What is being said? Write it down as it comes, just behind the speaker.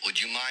Would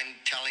you mind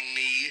telling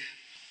me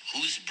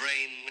whose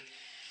brain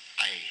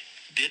I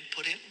did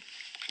put in?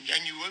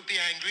 And you won't be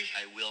angry?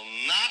 I will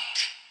not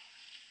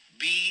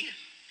be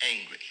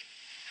angry.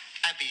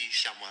 Abby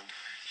someone.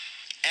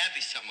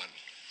 Abby someone.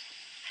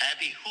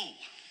 Abby who?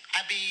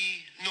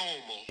 Abby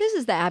Normal. This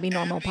is the Abby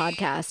Normal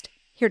podcast,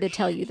 here to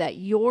tell you that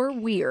you're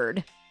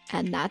weird,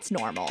 and that's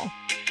normal.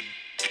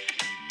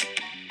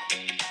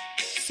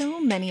 So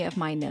many of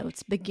my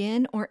notes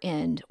begin or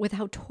end with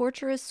how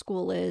torturous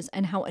school is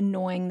and how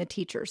annoying the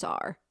teachers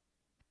are.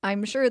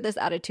 I'm sure this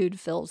attitude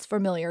feels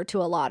familiar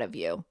to a lot of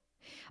you.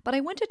 But I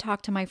went to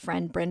talk to my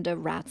friend Brenda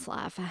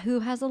Ratzlaff,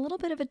 who has a little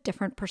bit of a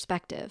different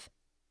perspective.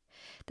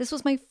 This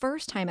was my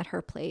first time at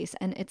her place,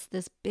 and it's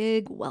this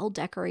big,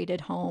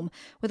 well-decorated home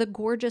with a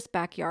gorgeous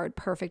backyard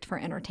perfect for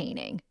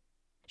entertaining.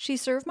 She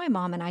served my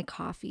mom and I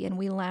coffee, and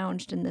we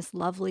lounged in this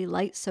lovely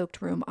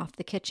light-soaked room off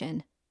the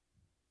kitchen.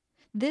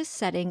 This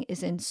setting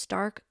is in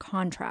stark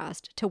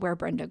contrast to where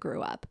Brenda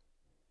grew up.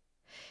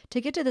 To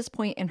get to this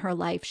point in her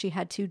life, she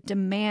had to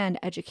demand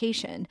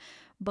education,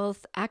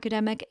 both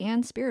academic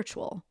and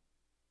spiritual.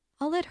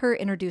 I'll let her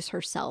introduce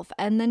herself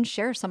and then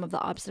share some of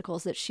the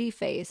obstacles that she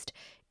faced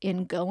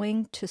in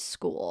going to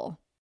school.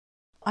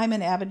 I'm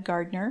an avid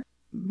gardener.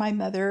 My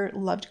mother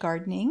loved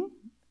gardening.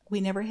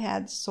 We never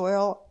had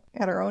soil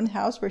at our own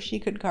house where she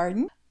could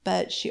garden,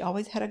 but she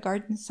always had a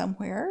garden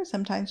somewhere.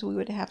 Sometimes we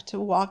would have to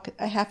walk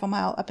a half a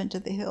mile up into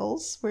the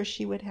hills where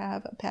she would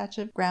have a patch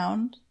of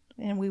ground,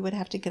 and we would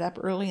have to get up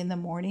early in the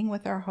morning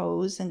with our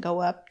hose and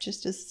go up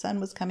just as the sun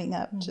was coming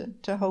up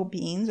to hoe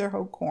beans or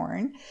hoe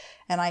corn.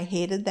 And I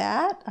hated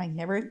that. I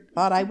never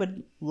thought I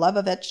would love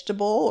a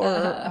vegetable or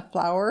a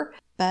flower.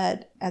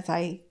 But as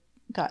I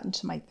got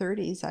into my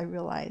 30s, I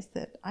realized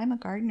that I'm a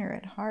gardener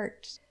at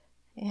heart.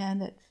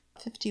 And at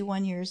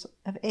 51 years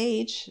of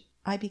age,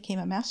 I became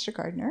a master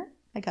gardener.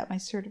 I got my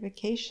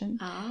certification.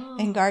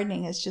 And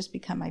gardening has just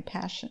become my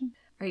passion.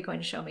 Are you going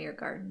to show me your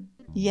garden?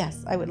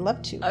 Yes, I would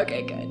love to.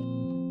 Okay, good.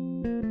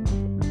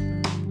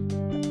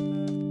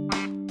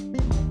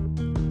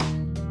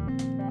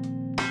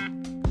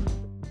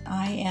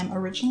 I am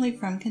originally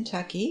from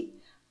Kentucky.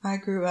 I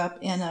grew up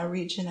in a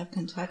region of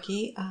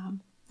Kentucky,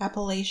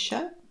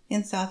 Appalachia,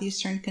 in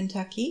southeastern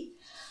Kentucky,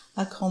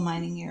 a coal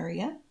mining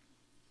area.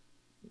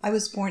 I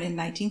was born in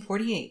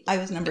 1948. I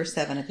was number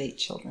 7 of 8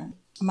 children.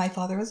 My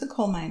father was a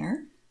coal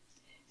miner,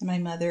 and my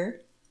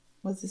mother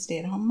was a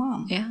stay-at-home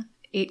mom. Yeah,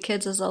 8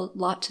 kids is a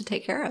lot to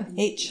take care of.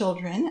 8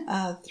 children.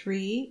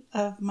 3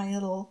 of my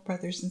little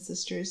brothers and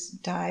sisters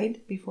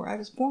died before I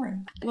was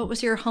born. What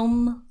was your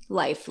home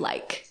life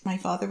like? My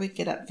father would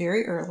get up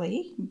very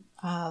early,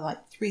 like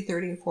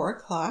 3:30 or 4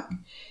 o'clock,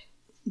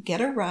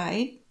 get a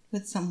ride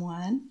with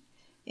someone,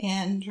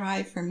 and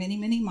drive for many,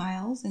 many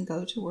miles and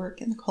go to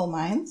work in the coal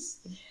mines.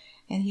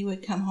 And he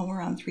would come home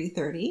around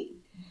 3:30.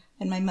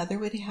 And my mother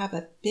would have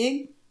a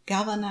big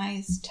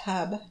galvanized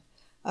tub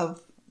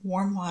of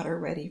warm water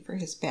ready for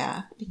his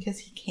bath because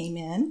he came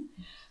in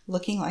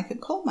looking like a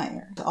coal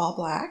miner, all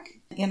black.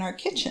 In our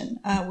kitchen,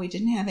 we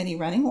didn't have any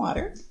running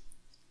water.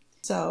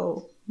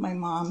 So my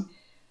mom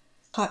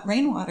caught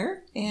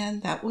rainwater,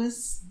 and that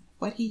was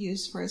what he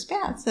used for his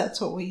baths.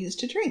 That's what we used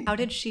to drink. How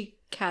did she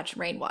catch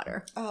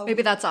rainwater?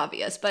 Maybe that's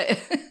obvious, but...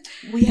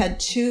 We had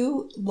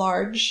 2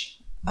 large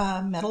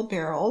metal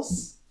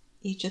barrels,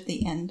 each at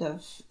the end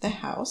of the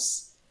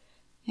house.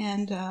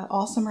 And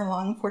all summer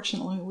long,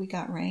 fortunately, we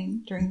got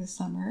rain during the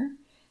summer.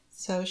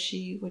 So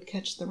she would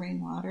catch the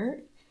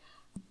rainwater.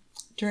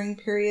 During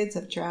periods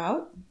of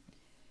drought,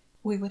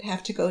 we would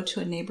have to go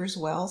to a neighbor's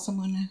well,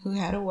 someone who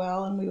had a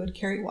well, and we would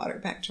carry water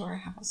back to our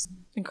house.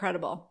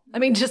 Incredible. I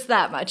mean, just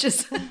that much.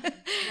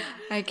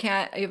 I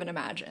can't even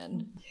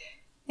imagine.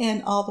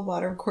 And all the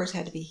water, of course,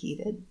 had to be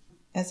heated.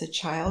 As a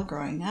child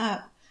growing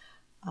up,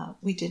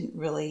 we didn't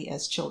really,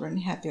 as children,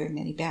 have very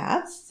many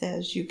baths,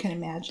 as you can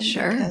imagine,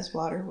 Sure. Because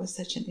water was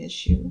such an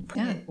issue.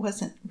 Yeah. It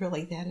wasn't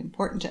really that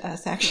important to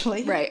us,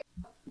 actually. Right.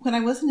 When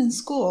I wasn't in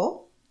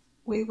school,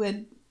 we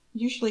would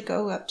usually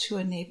go up to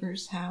a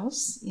neighbor's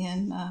house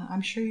in,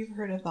 I'm sure you've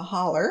heard of the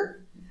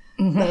holler,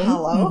 the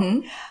hollow.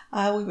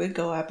 Mm-hmm. We would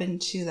go up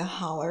into the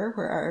holler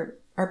where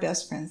our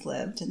best friends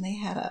lived, and they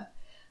had a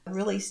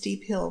really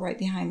steep hill right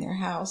behind their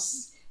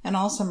house. And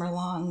all summer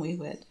long, we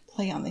would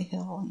play on the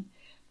hill and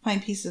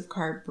find pieces of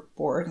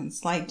cardboard and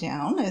slide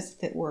down as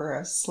if it were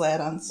a sled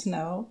on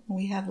snow.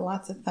 We had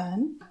lots of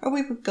fun. Or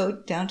we would go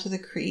down to the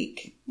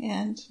creek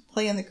and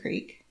play in the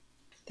creek.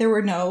 There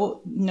were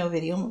no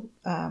video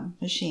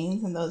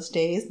machines in those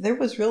days. There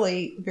was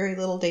really very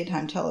little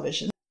daytime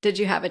television. Did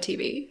you have a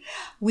TV?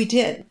 We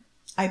did.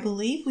 I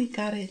believe we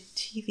got a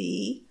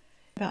TV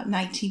about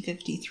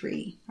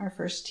 1953, our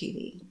first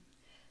TV.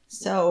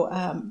 So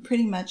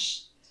pretty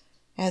much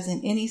as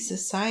in any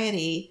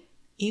society,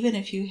 even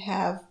if you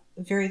have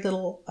very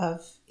little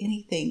of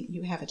anything,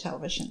 you have a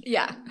television.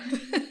 Yeah.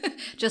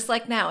 Just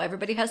like now,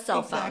 everybody has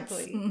cell phones.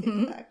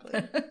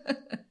 Exactly.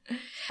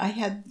 I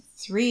had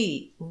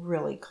 3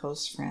 really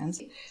close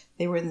friends.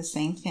 They were in the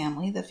same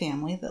family, the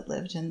family that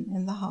lived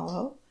in the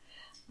hollow.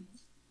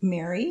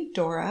 Mary,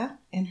 Dora,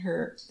 and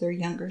their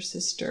younger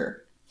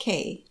sister,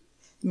 Kay.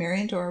 Mary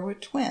and Dora were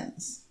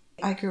twins.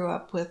 I grew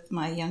up with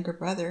my younger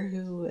brother,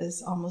 who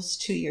is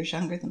almost 2 years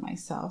younger than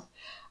myself.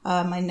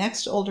 My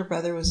next older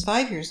brother was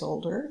 5 years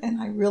older,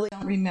 and I really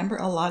don't remember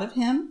a lot of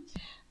him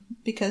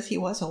because he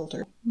was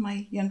older.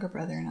 My younger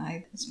brother and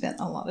I spent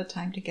a lot of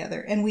time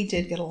together, and we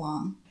did get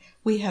along.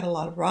 We had a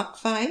lot of rock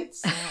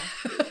fights.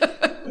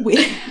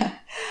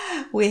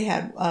 We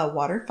had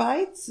water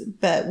fights,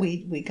 but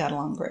we got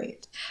along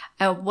great.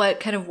 What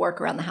kind of work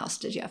around the house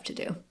did you have to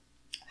do?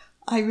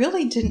 I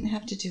really didn't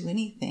have to do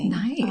anything.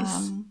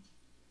 Nice.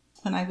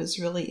 When I was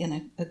really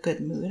in a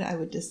good mood, I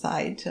would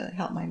decide to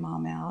help my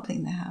mom out,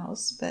 clean the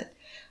house, but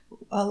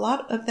a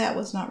lot of that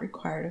was not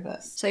required of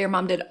us. So your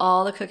mom did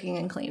all the cooking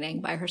and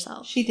cleaning by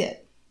herself? She did.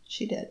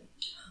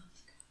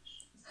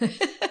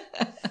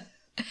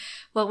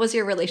 What was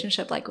your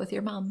relationship like with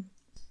your mom?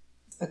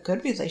 A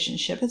good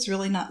relationship. It's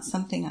really not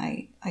something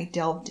I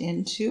delved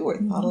into or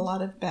thought a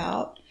lot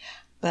about,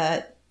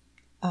 but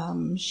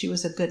she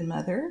was a good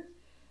mother.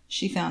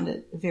 She found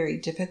it very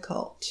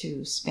difficult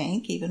to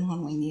spank, even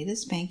when we needed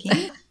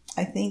spanking.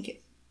 I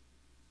think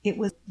it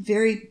was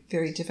very,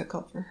 very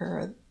difficult for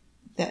her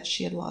that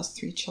she had lost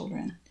 3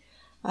 children.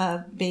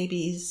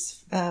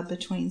 Babies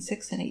between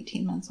 6 and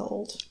 18 months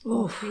old,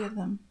 all 3 of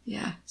them.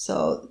 Yeah.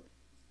 So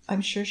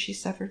I'm sure she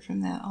suffered from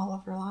that all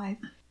of her life.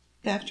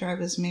 After I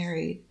was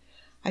married,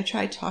 I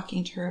tried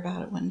talking to her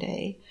about it one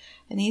day.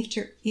 And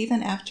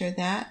even after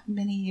that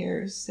many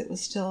years, it was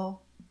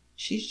still,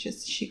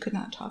 she could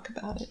not talk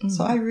about it. Mm-hmm.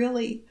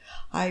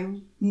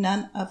 So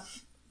none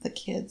of the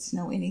kids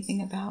know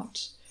anything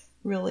about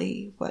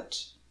really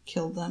what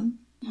killed them,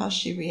 how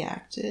she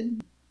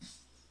reacted.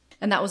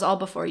 And that was all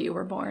before you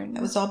were born?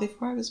 That was all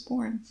before I was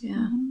born.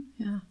 Yeah,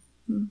 yeah.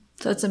 Mm-hmm.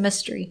 So it's a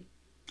mystery.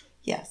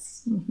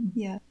 Yes,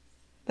 yeah.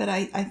 But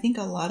I think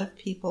a lot of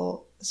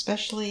people,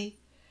 especially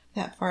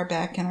that far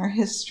back in our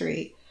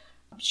history,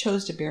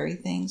 chose to bury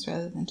things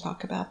rather than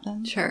talk about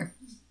them. Sure.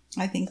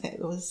 I think that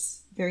it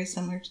was very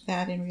similar to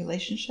that in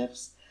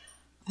relationships.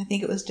 I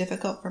think it was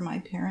difficult for my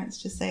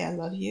parents to say, I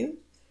love you.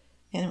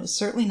 And it was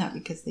certainly not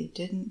because they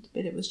didn't,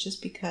 but it was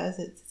just because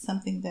it's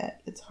something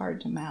that it's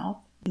hard to mouth.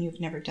 And you've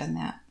never done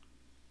that.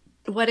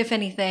 What, if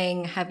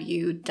anything, have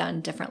you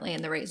done differently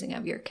in the raising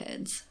of your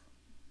kids?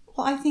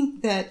 Well, I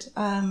think that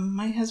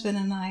my husband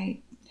and I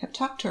have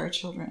talked to our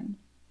children.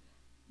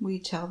 We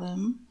tell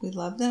them we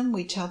love them.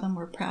 We tell them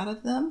we're proud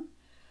of them.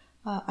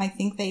 I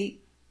think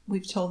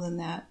we've told them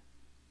that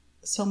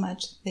so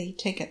much they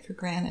take it for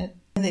granted.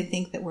 And they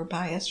think that we're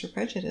biased or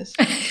prejudiced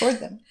toward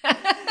them.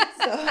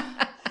 So,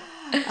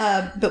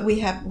 but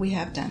we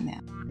have done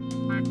that.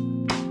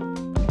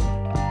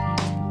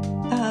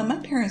 My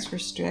parents were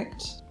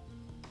strict.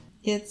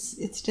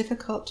 It's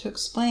difficult to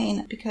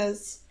explain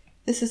because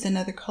this is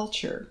another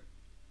culture.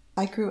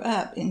 I grew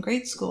up in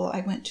grade school.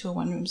 I went to a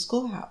one-room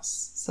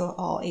schoolhouse. So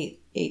all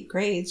eight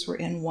grades were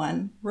in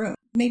one room.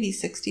 Maybe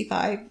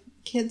 65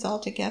 kids all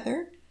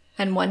together.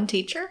 And one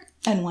teacher?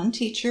 And one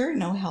teacher,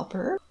 no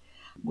helper.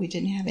 We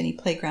didn't have any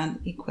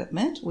playground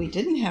equipment. We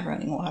didn't have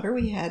running water.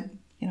 We had,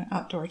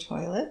 outdoor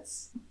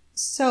toilets.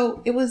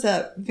 So it was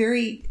a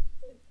very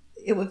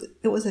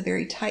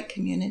tight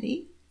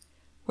community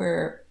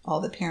where all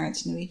the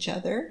parents knew each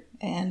other,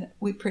 and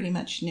they pretty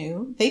much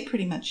knew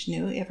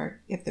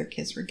if their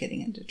kids were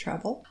getting into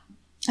trouble.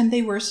 And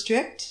they were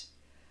strict.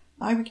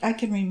 I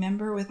can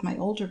remember with my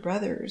older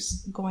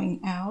brothers going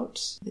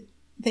out,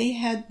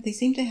 they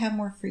seemed to have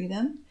more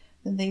freedom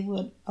than they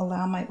would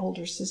allow my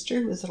older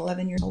sister, who was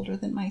 11 years older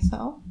than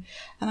myself.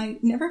 And I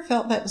never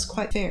felt that was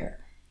quite fair,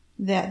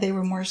 that they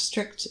were more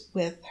strict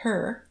with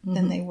her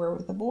than they were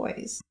with the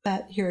boys.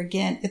 But here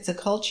again, it's a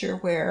culture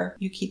where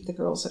you keep the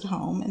girls at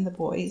home and the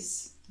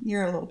boys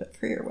you're a little bit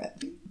freer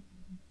with.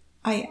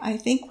 I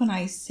think when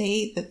I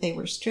say that they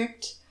were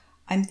strict,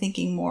 I'm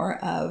thinking more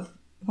of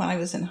when I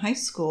was in high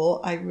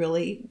school, I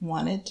really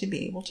wanted to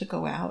be able to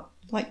go out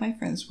like my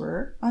friends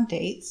were on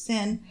dates.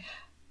 And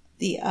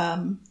the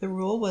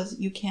rule was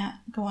you can't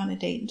go on a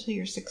date until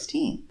you're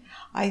 16.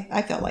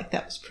 I felt like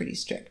that was pretty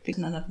strict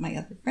because none of my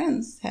other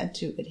friends had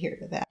to adhere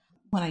to that.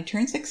 When I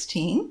turned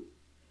 16,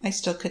 I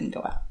still couldn't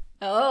go out.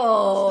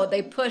 Oh,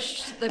 they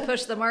pushed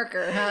the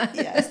marker, huh?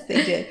 Yes,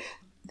 they did.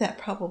 That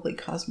probably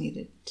caused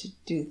me to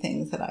do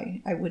things that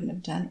I wouldn't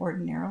have done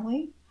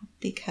ordinarily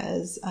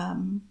because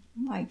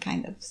I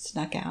kind of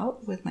snuck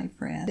out with my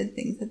friends, did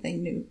things that they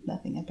knew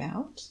nothing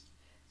about.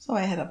 So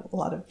I had a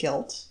lot of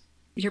guilt.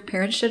 Your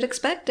parents should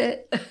expect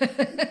it.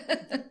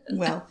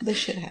 Well, they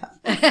should have.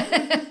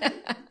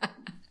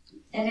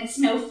 And it's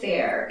no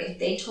fair if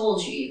they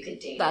told you could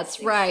date.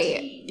 That's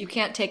right. You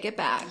can't take it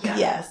back. Yeah.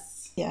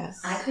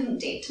 Yes. I couldn't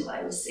date till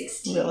I was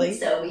 16. Really?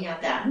 So we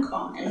have that in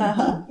common.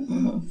 Uh-huh.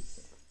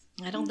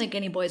 I don't think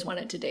any boys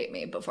wanted to date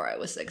me before I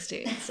was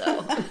 16,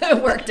 so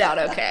it worked out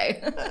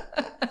okay.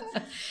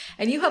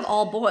 And you have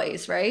all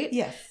boys, right?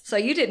 Yes. So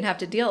you didn't have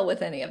to deal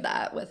with any of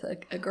that with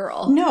a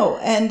girl. No,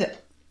 and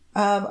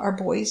our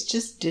boys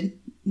just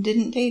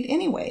didn't date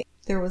anyway.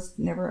 There was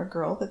never a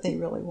girl that they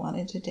really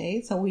wanted to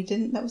date, so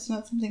that was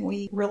not something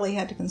we really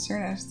had to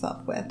concern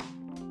ourselves with.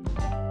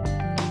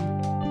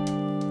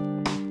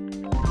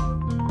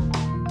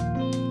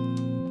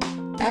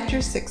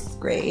 after 6th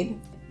grade,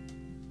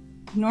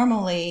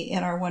 normally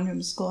in our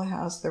one-room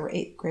schoolhouse, there were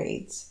 8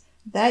 grades.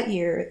 That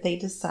year, they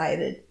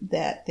decided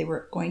that they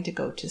were going to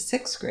go to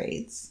 6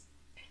 grades,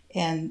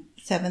 and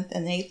 7th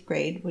and 8th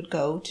grade would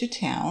go to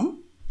town.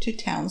 To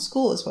town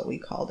school is what we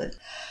called it.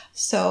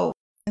 So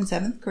in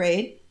 7th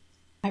grade,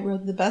 I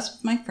rode the bus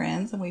with my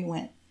friends, and we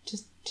went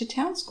to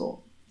town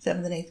school,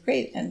 7th and 8th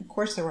grade. And of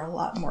course, there were a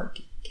lot more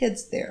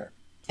kids there.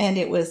 And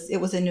it was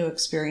a new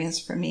experience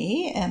for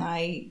me, and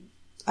I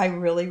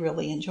really,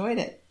 really enjoyed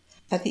it.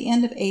 At the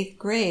end of 8th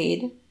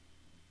grade,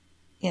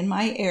 in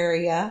my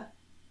area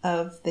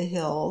of the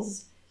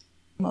hills,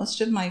 most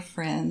of my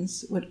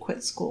friends would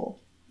quit school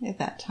at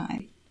that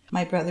time.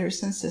 My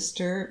brothers and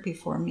sister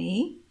before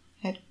me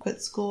had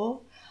quit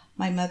school.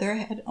 My mother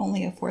had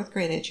only a 4th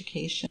grade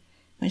education.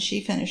 When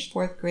she finished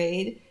 4th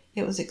grade,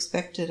 it was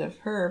expected of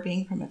her,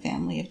 being from a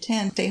family of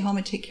 10, stay home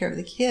and take care of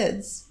the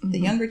kids, the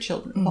younger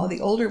children, while the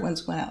older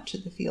ones went out to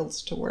the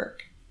fields to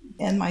work.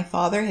 And my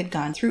father had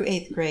gone through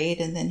 8th grade,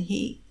 and then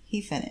he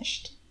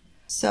finished.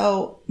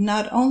 So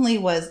not only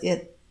was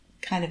it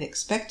kind of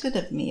expected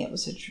of me, it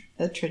was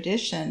a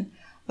tradition,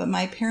 but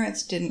my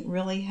parents didn't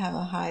really have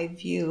a high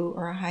view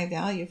or a high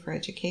value for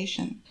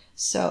education.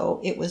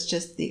 So it was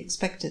just the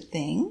expected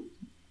thing,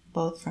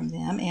 both from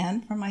them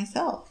and from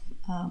myself.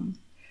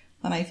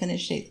 When I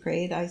finished 8th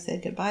grade, I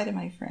said goodbye to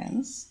my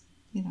friends,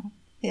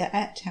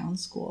 at town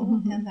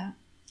school, and that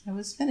I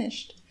was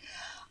finished.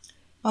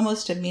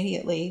 Almost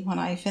immediately when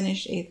I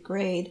finished 8th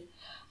grade,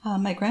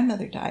 my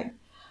grandmother died,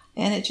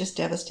 and it just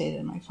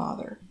devastated my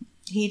father.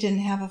 He didn't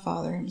have a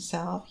father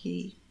himself.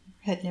 He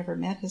had never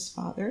met his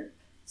father.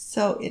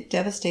 So it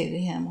devastated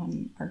him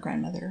when my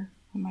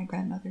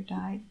grandmother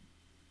died.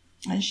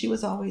 And she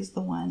was always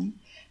the one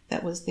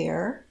that was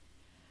there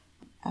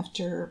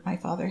after my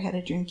father had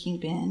a drinking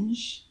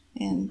binge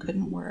and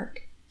couldn't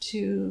work,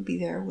 to be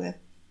there with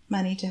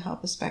money to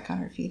help us back on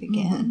our feet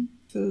again,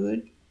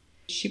 food.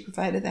 She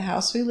provided the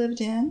house we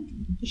lived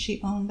in.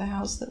 She owned the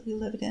house that we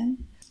lived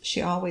in.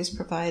 She always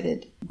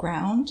provided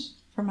ground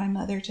for my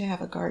mother to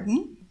have a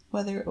garden,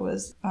 whether it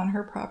was on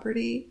her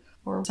property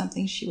or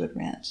something she would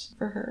rent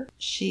for her.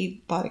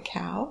 She bought a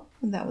cow,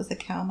 and that was a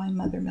cow my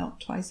mother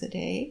milked twice a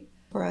day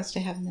for us to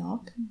have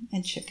milk,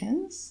 and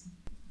chickens.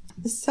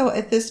 So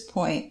at this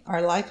point,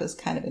 our life was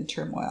kind of in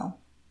turmoil.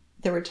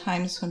 There were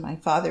times when my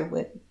father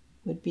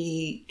would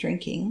be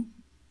drinking,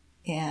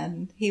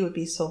 and he would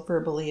be so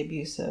verbally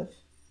abusive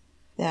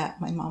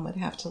that my mom would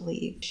have to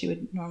leave. She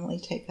would normally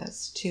take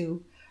us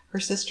to her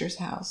sister's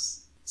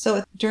house.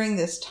 So during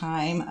this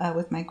time,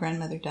 with my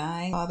grandmother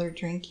dying, father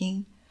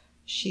drinking,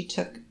 she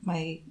took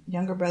my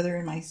younger brother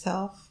and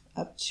myself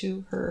up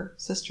to her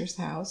sister's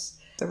house.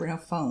 There were no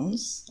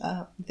phones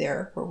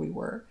there where we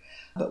were,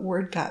 but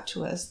word got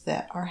to us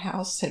that our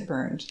house had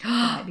burned the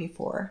night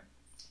before,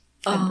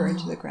 had burned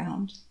to the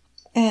ground.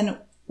 And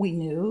we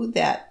knew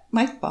that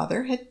my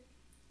father had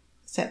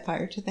set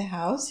fire to the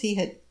house. He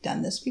had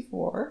done this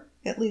before,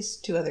 at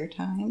least 2 other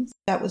times.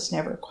 That was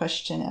never a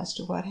question as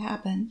to what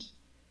happened.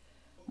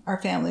 Our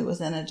family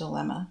was in a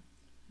dilemma.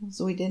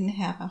 So we didn't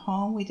have a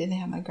home. We didn't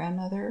have my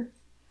grandmother.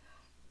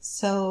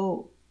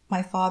 So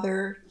my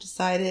father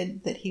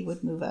decided that he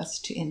would move us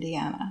to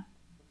Indiana.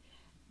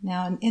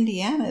 Now, in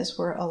Indiana is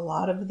where a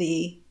lot of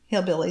the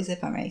hillbillies,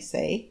 if I may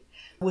say,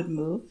 would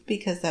move,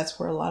 because that's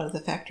where a lot of the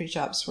factory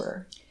jobs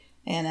were.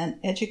 And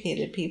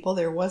uneducated people,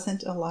 there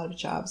wasn't a lot of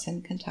jobs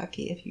in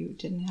Kentucky if you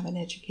didn't have an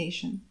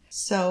education.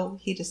 So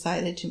he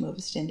decided to move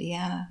us to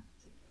Indiana.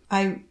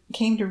 I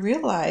came to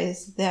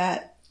realize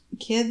that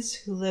kids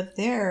who lived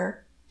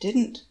there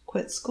didn't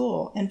quit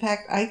school. In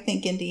fact, I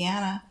think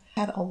Indiana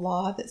had a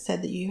law that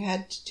said that you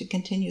had to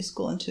continue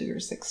school until you were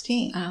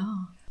 16.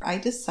 Oh. I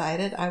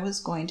decided I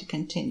was going to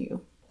continue,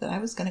 that I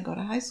was going to go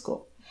to high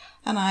school.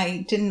 And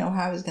I didn't know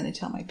how I was going to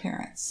tell my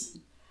parents.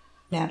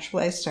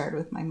 Naturally, I started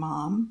with my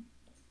mom,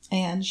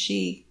 and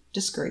she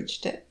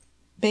discouraged it.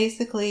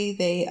 Basically,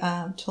 they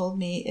told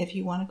me, if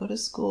you want to go to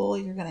school,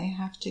 you're going to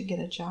have to get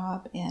a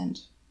job and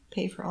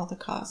pay for all the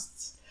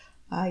costs.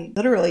 I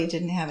literally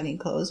didn't have any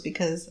clothes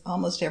because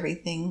almost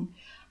everything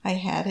I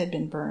had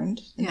been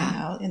burned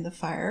in the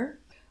fire.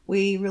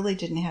 We really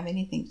didn't have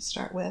anything to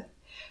start with.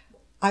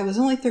 I was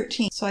only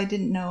 13, so I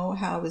didn't know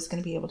how I was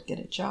going to be able to get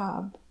a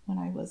job when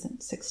I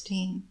wasn't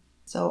 16.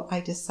 So I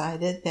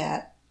decided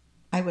that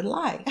I would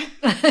lie.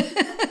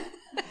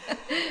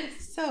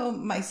 So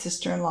my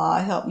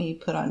sister-in-law helped me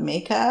put on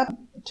makeup,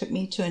 took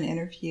me to an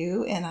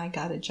interview, and I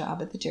got a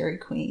job at the Dairy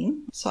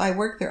Queen. So I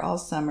worked there all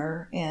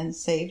summer and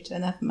saved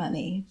enough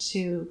money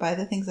to buy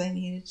the things I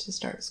needed to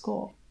start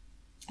school.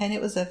 And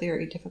it was a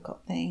very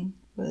difficult thing.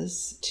 It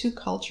was 2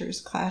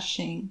 cultures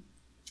clashing.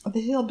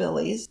 The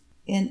hillbillies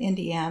in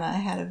Indiana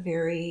had a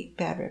very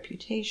bad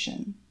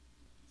reputation.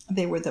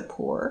 They were the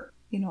poor,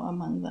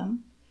 among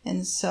them.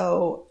 And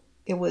so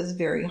it was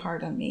very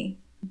hard on me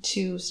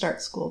to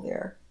start school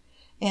there.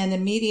 And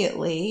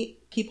immediately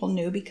people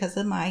knew, because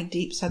of my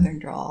deep Southern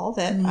drawl,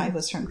 that I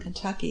was from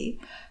Kentucky.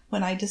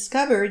 When I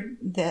discovered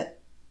that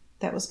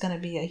that was going to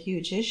be a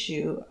huge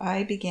issue,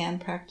 I began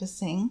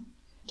practicing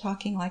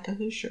talking like a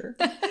Hoosier.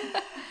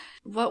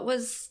 What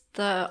was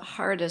the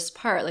hardest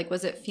part? Like,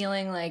 was it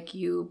feeling like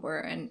you were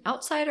an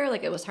outsider,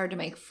 like it was hard to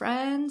make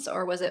friends,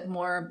 or was it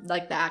more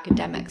like the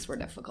academics were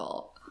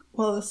difficult?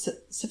 Well,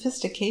 the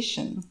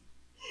sophistication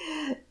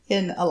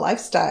in a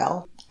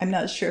lifestyle, I'm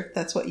not sure if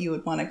that's what you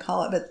would want to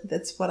call it, but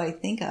that's what I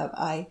think of.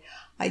 I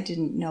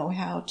didn't know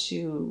how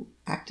to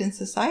act in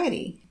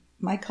society.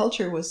 My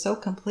culture was so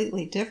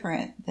completely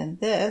different than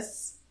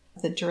this.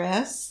 The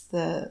dress,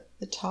 the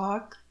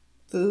talk,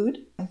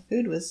 food. My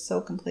food was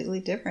so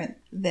completely different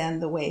than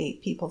the way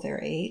people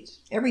there ate.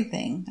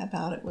 Everything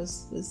about it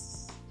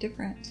was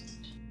different.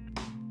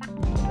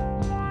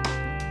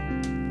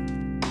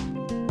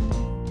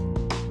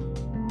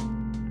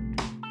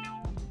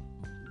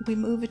 We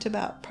moved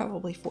about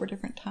probably 4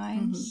 different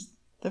times.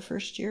 The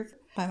first year.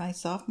 By my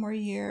sophomore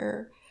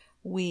year,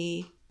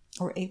 we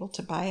were able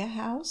to buy a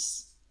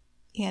house,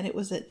 and it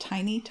was a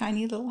tiny,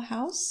 tiny little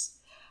house.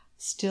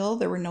 Still,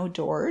 there were no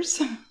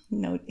doors,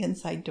 no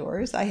inside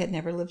doors. I had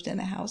never lived in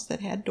a house that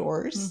had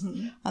doors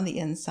on the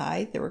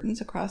inside. There were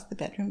curtains across the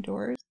bedroom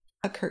doors,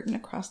 a curtain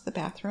across the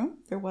bathroom.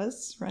 There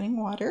was running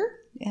water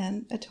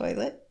and a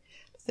toilet,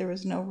 but there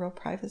was no real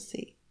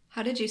privacy.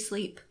 How did you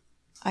sleep?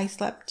 I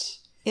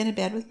slept in a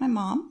bed with my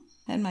mom,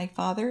 and my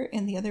father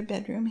in the other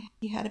bedroom.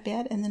 He had a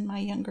bed, and then my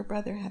younger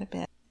brother had a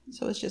bed.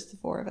 So it was just the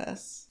 4 of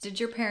us. Did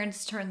your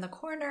parents turn the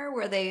corner?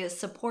 Were they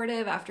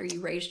supportive after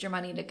you raised your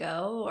money to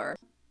go, or?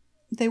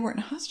 They weren't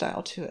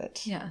hostile to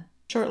it. Yeah.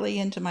 Shortly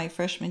into my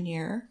freshman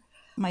year,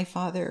 my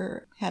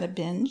father had a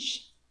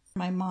binge.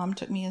 My mom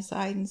took me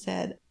aside and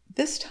said,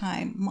 "This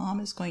time, Mom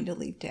is going to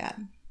leave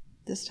Dad.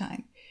 This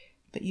time.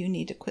 But you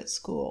need to quit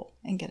school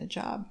and get a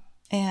job."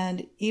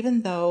 And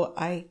even though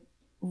I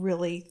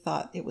really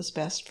thought it was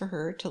best for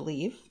her to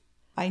leave,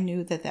 I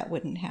knew that that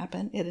wouldn't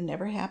happen. It had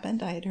never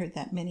happened. I had heard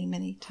that many,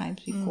 many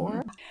times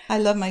before. I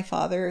love my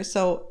father,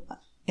 so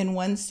in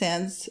one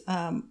sense,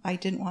 I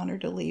didn't want her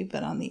to leave,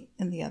 but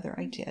in the other,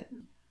 I did.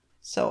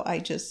 So I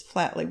just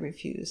flatly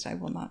refused. I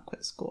will not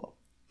quit school.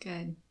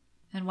 Good.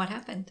 And what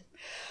happened?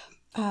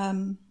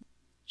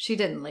 She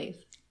didn't leave.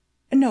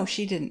 No,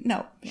 she didn't.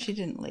 No, she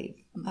didn't leave.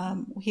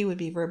 He would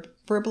be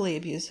verbally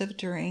abusive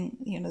during,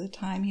 the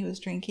time he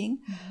was drinking.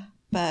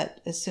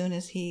 But as soon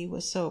as he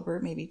was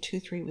sober, maybe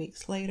 2-3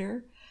 weeks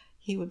later,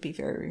 he would be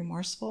very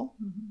remorseful.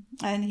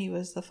 And he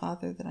was the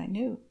father that I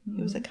knew.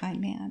 He was a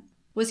kind man.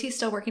 Was he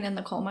still working in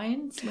the coal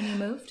mines when you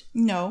moved?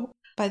 No.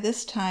 By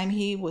this time,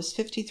 he was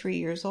 53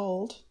 years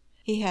old.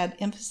 He had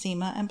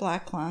emphysema and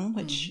black lung,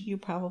 which you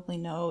probably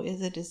know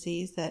is a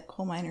disease that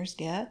coal miners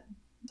get.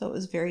 So it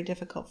was very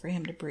difficult for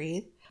him to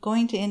breathe.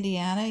 Going to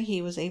Indiana,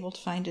 he was able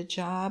to find a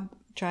job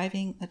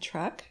driving a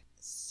truck.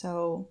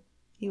 So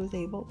he was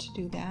able to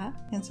do that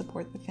and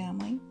support the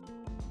family.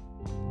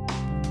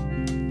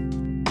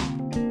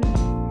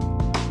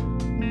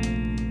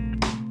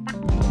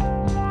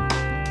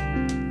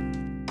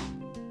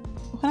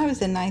 When I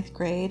was in 9th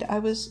grade, I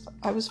was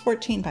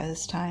 14 by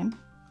this time,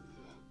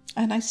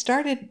 and I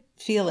started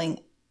feeling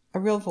a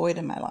real void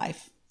in my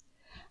life.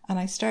 And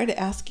I started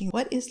asking,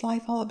 what is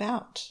life all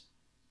about?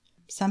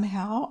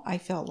 Somehow I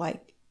felt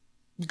like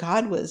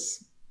God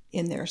was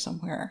in there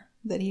somewhere,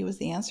 that he was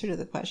the answer to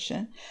the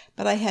question,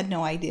 but I had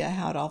no idea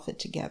how it all fit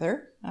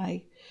together.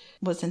 I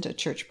wasn't a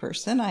church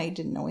person. I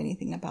didn't know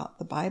anything about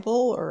the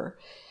Bible or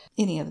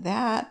any of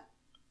that.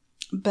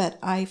 But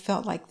I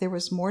felt like there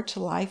was more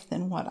to life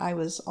than what I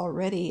was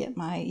already at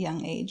my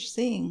young age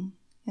seeing.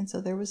 And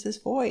so there was this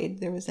void.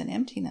 There was an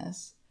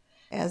emptiness.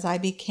 As I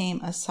became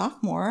a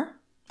sophomore,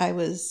 I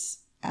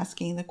was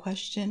asking the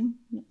question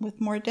with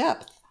more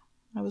depth.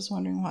 I was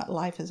wondering what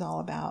life is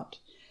all about.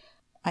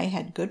 I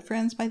had good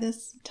friends by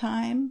this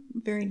time,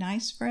 very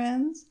nice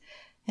friends.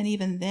 And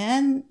even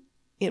then,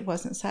 it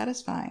wasn't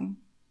satisfying.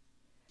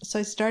 So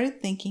I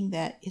started thinking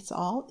that it's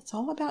all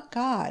about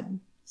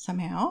God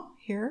somehow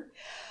here.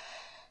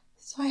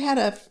 So I had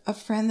a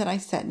friend that I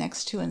sat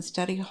next to in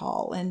study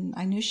hall, and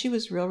I knew she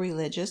was real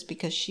religious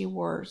because she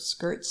wore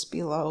skirts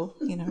below,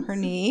 her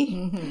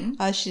knee.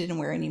 She didn't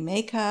wear any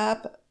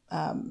makeup.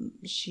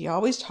 She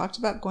always talked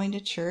about going to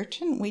church,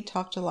 and we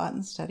talked a lot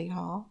in study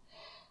hall.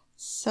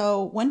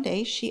 So one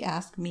day she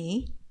asked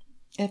me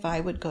if I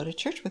would go to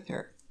church with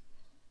her.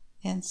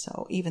 And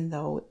so even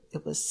though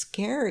it was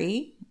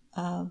scary,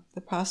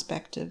 the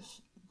prospect of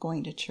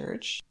going to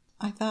church,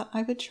 I thought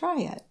I would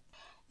try it.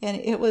 And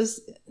it was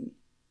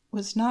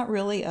not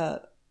really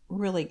a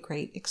really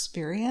great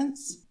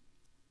experience.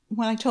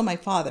 When I told my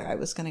father I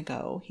was going to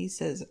go, he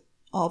says,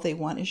 all they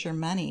want is your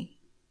money.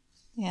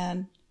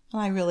 And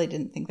I really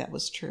didn't think that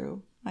was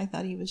true. I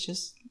thought he was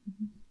just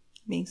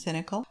being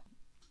cynical.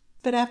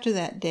 But after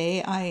that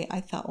day,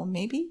 I thought, well,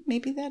 maybe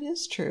that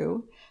is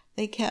true.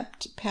 They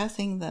kept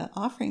passing the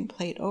offering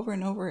plate over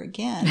and over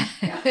again,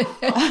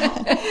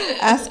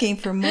 asking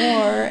for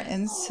more.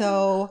 And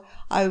so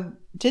I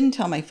didn't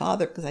tell my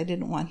father because I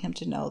didn't want him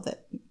to know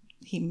that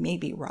he may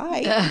be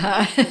right.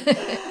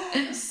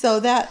 So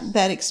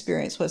that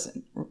experience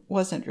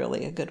wasn't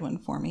really a good one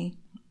for me.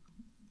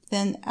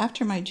 Then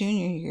after my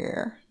junior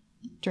year,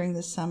 during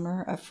the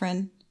summer, a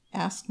friend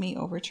asked me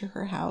over to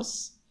her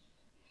house,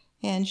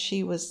 and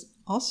she was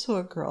also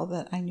a girl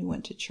that I knew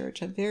went to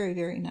church, a very,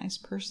 very nice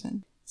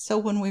person. So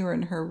when we were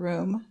in her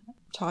room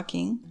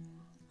talking,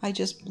 I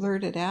just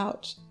blurted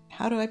out,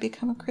 how do I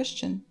become a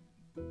Christian?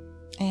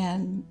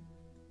 And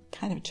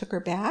kind of took her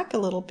back a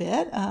little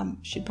bit.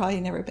 She'd probably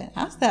never been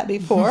asked that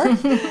before.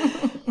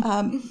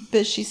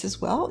 But she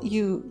says, well,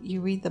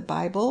 you read the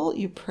Bible,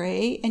 you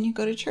pray, and you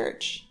go to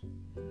church.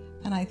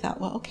 And I thought,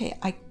 well, okay,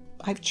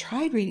 I've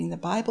tried reading the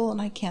Bible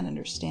and I can't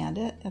understand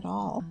it at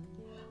all.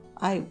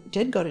 I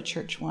did go to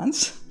church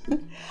once.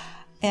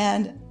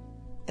 And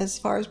as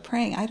far as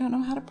praying, I don't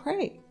know how to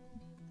pray.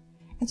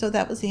 And so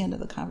that was the end of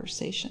the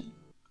conversation.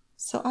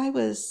 So I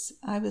was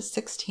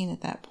 16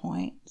 at that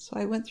point. So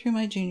I went through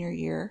my junior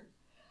year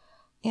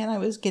and I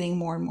was getting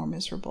more and more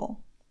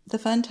miserable. The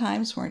fun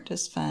times weren't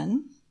as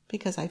fun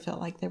because I felt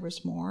like there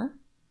was more.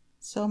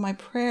 So my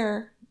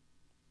prayer,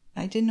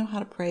 I didn't know how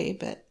to pray,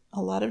 but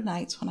a lot of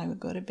nights when I would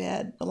go to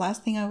bed, the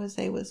last thing I would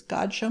say was,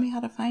 God, show me how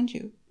to find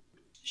you.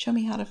 Show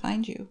me how to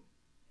find you.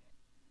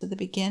 At the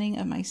beginning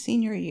of my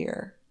senior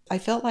year, I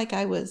felt like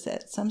I was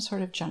at some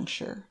sort of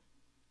juncture.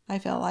 I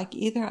felt like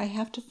either I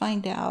have to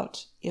find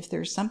out if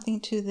there's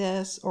something to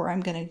this, or I'm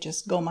going to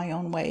just go my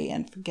own way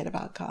and forget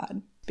about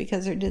God,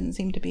 because there didn't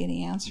seem to be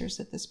any answers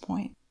at this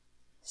point.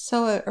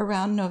 So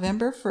around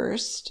November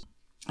 1st,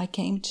 I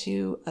came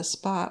to a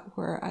spot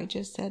where I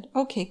just said,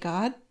 okay,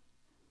 God,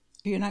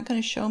 if you're not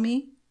going to show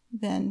me,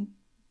 then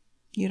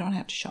you don't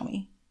have to show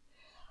me.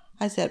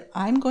 I said,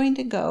 I'm going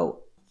to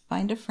go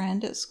find a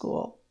friend at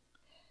school,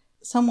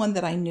 someone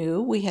that I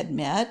knew. We had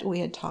met, we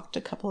had talked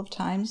a couple of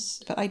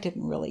times, but I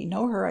didn't really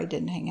know her. I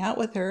didn't hang out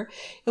with her.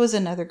 It was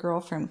another girl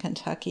from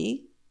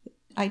Kentucky.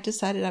 I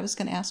decided I was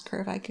going to ask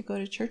her if I could go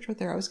to church with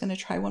her. I was going to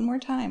try one more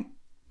time.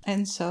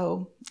 And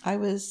so I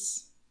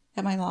was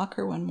at my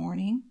locker one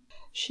morning.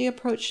 She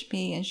approached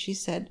me and she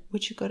said,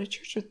 would you go to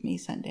church with me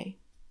Sunday?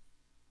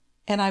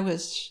 And I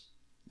was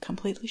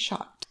completely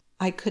shocked.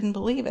 I couldn't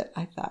believe it.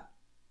 I thought,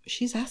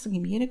 she's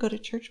asking me to go to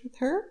church with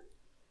her?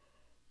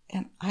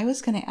 And I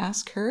was going to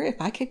ask her if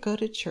I could go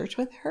to church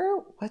with her?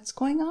 What's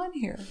going on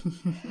here?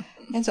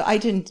 And so I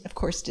of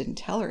course, didn't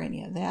tell her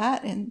any of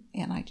that. And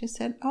I just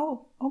said,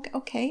 oh,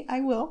 okay,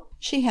 I will.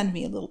 She handed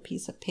me a little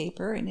piece of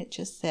paper and it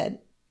just said,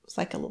 it was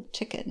like a little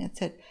ticket, and it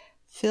said,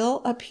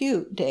 fill a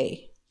pew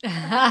day. And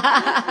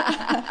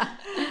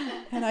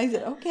I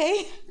said,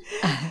 okay.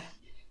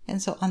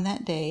 And so on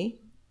that day,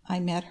 I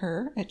met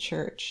her at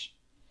church.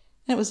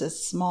 And it was a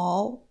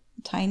small,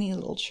 tiny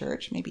little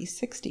church, maybe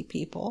 60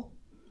 people.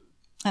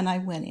 And I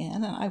went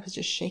in and I was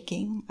just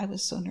shaking. I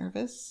was so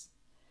nervous.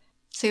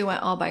 So you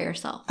went all by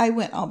yourself? I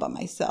went all by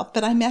myself,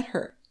 but I met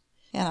her.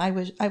 And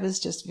I was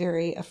just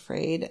very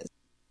afraid.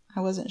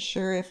 I wasn't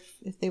sure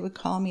if they would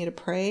call me to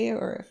pray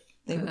or if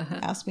they would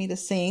ask me to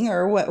sing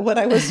or what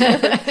I was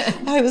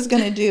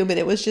going to do. But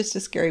it was just a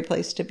scary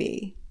place to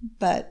be.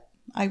 But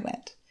I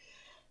went.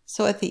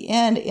 So at the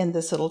end in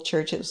this little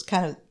church, it was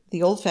kind of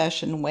the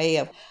old-fashioned way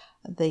of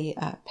the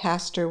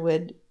pastor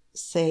would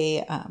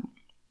say,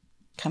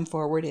 come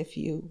forward if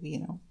you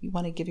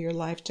want to give your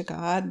life to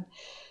God.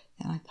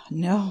 And I thought,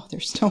 no,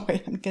 there's no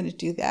way I'm going to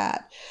do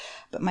that.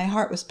 But my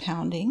heart was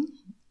pounding.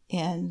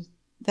 And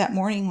that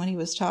morning when he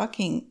was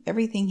talking,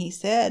 everything he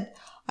said,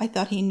 I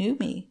thought he knew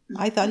me.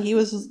 I thought he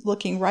was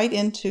looking right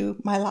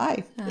into my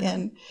life.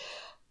 And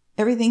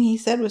everything he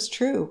said was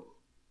true.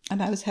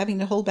 And I was having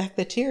to hold back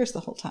the tears the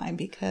whole time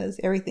because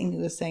everything he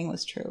was saying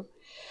was true.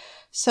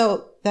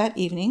 So that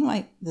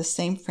evening, the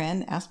same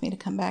friend asked me to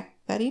come back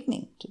that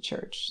evening to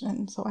church.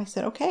 And so I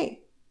said,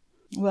 okay.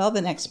 Well,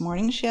 the next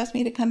morning she asked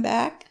me to come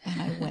back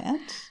and I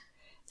went.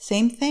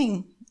 Same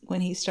thing.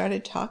 When he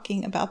started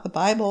talking about the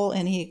Bible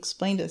and he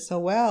explained it so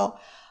well,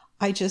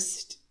 I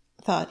just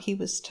thought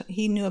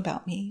he knew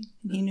about me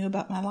and he knew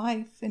about my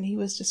life and he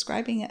was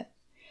describing it.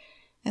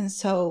 And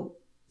so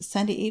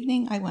Sunday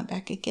evening, I went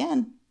back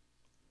again.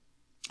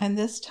 And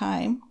this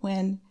time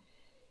when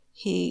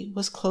he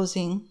was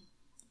closing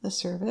the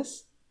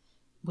service,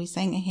 we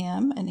sang a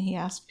hymn and he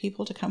asked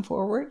people to come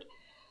forward.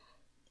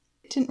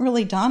 It didn't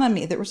really dawn on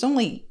me. There was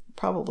only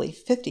probably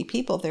 50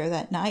 people there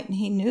that night, and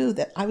he knew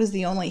that I was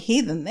the only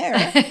heathen there.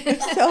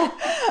 So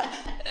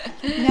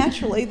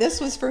naturally, this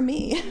was for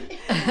me.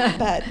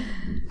 But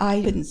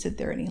I couldn't sit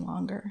there any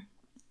longer.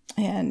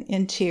 And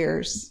in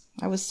tears,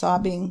 I was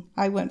sobbing.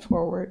 I went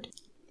forward.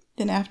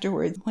 Then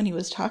afterwards, when he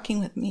was talking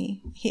with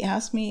me, he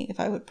asked me if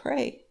I would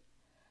pray.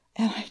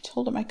 And I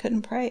told him I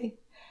couldn't pray.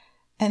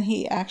 And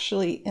he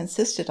actually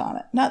insisted on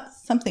it. Not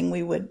something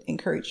we would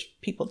encourage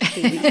people to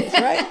do these days,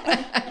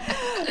 right?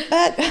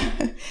 But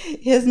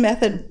his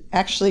method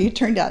actually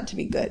turned out to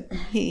be good.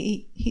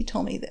 He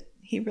told me that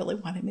he really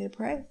wanted me to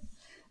pray.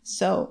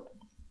 So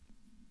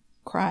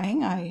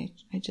crying, I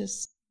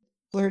just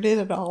blurted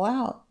it all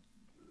out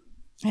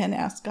and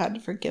asked God to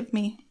forgive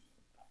me.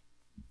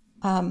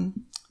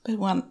 But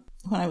when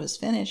I was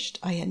finished,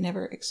 I had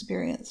never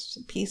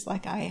experienced peace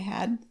like I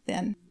had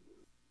then.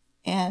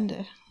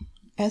 And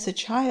as a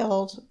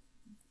child,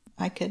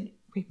 I could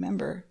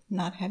remember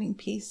not having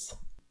peace.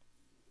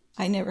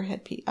 I never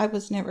had peace. I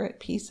was never at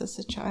peace as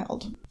a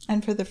child.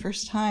 And for the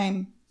first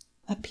time,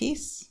 a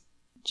peace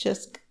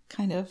just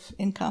kind of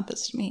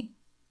encompassed me.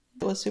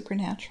 It was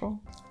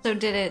supernatural. So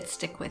did it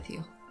stick with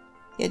you?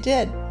 It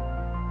did.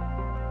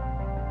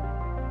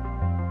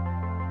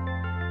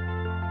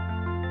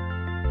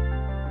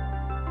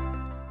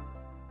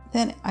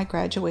 Then I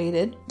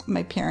graduated.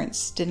 My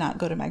parents did not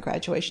go to my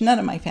graduation. None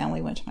of my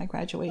family went to my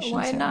graduation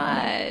Why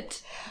ceremony.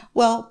 not?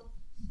 Well,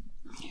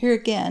 here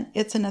again,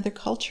 it's another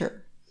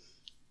culture.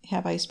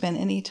 Have I spent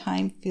any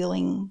time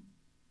feeling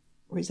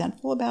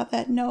resentful about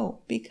that?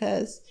 No,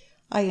 because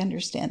I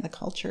understand the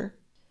culture.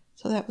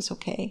 So that was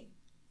okay.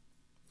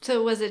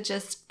 So was it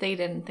just they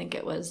didn't think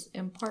it was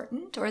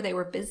important, or they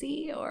were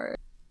busy, or?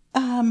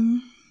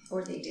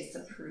 Or they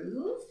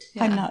disapproved?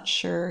 I'm not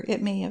sure.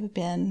 It may have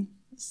been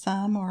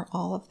some or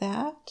all of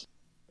that.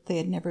 They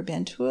had never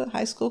been to a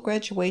high school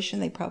graduation.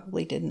 They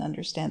probably didn't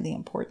understand the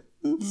importance.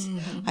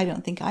 Mm-hmm. I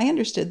don't think I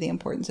understood the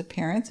importance of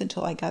parents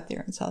until I got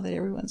there and saw that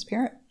everyone's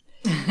parent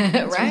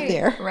was Right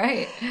there.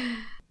 Right.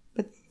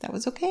 But that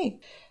was okay.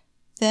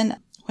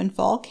 Then when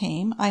fall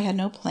came, I had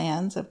no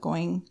plans of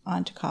going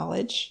on to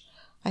college.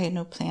 I had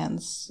no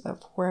plans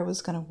of where I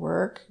was going to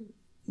work,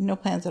 no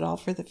plans at all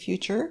for the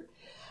future.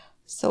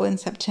 So in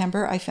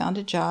September, I found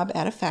a job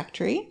at a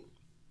factory.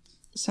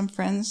 Some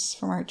friends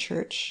from our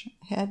church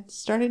had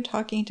started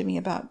talking to me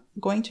about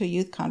going to a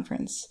youth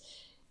conference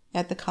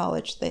at the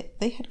college that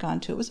they had gone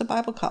to. It was a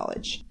Bible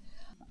college.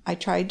 I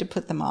tried to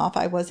put them off.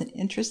 I wasn't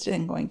interested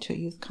in going to a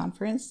youth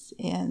conference,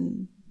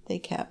 and they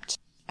kept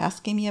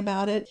asking me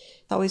about it.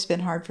 It's always been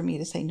hard for me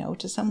to say no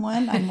to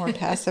someone. I'm more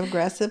passive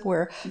aggressive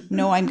where,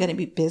 no, I'm going to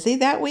be busy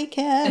that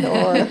weekend,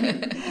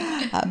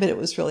 but it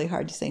was really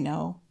hard to say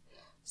no.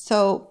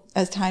 So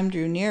as time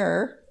drew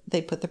nearer,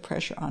 they put the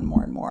pressure on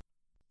more and more.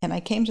 And I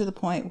came to the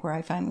point where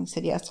I finally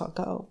said, yes, I'll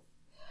go.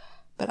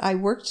 But I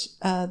worked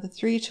the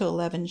 3 to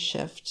 11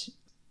 shift.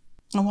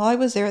 And while I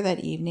was there that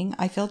evening,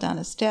 I fell down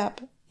a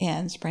step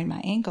and sprained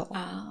my ankle.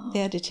 Oh. They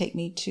had to take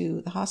me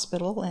to the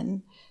hospital,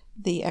 and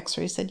the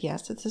x-ray said,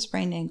 yes, it's a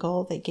sprained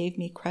ankle. They gave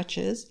me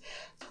crutches.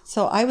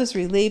 So I was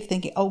relieved,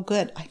 thinking, oh,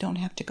 good, I don't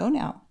have to go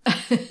now.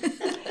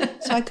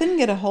 So I couldn't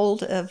get a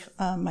hold of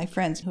my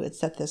friends who had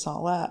set this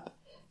all up.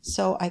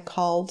 So I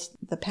called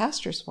the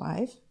pastor's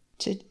wife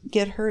to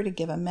get her to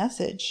get a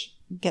message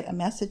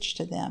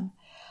to them.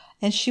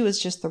 And she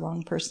was just the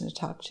wrong person to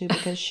talk to,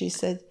 because she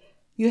said,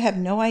 you have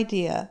no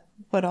idea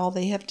what all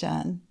they have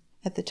done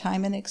at the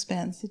time and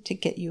expense to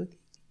get you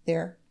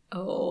there.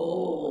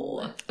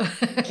 Oh.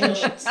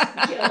 Guilt.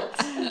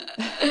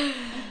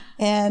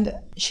 And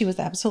she was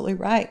absolutely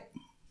right.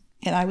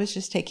 And I was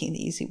just taking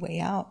the easy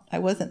way out. I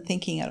wasn't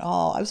thinking at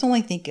all. I was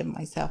only thinking of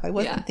myself. I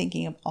wasn't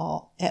thinking of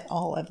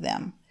all of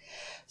them.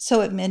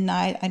 So at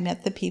midnight, I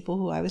met the people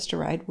who I was to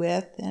ride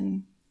with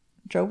and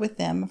drove with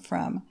them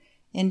from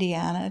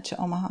Indiana to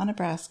Omaha,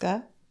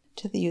 Nebraska,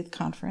 to the youth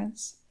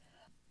conference.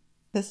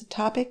 The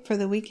topic for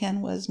the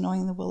weekend was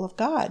knowing the will of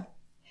God.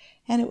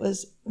 And it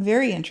was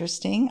very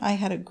interesting. I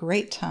had a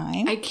great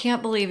time. I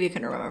can't believe you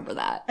can remember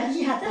that.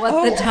 Yeah.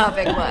 What the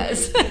topic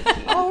was.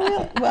 Oh,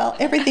 really? Well,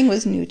 everything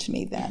was new to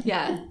me then.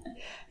 Yeah.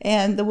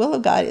 And the will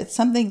of God, it's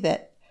something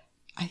that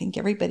I think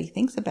everybody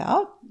thinks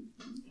about,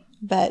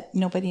 but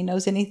nobody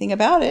knows anything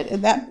about it.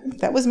 And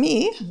that was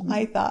me,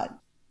 I thought.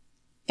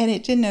 And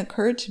it didn't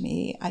occur to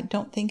me, I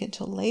don't think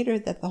until later,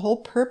 that the whole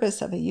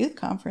purpose of a youth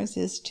conference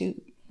is to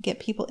get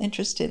people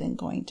interested in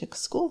going to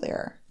school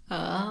there.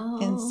 Oh.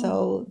 And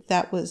so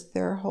that was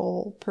their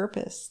whole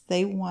purpose.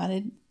 They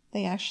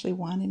actually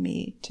wanted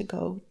me to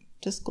go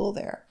to school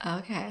there.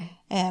 Okay.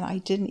 And I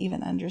didn't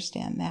even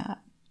understand that.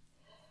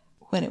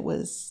 When it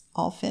was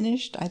all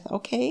finished, I thought,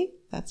 okay,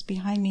 that's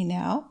behind me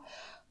now.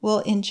 Well,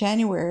 in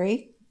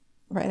January,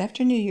 right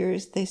after New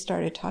Year's, they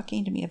started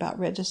talking to me about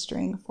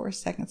registering for a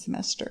second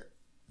semester.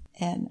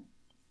 And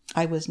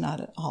I was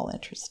not at all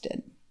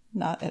interested.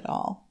 Not at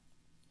all.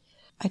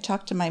 I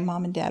talked to my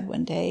mom and dad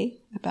one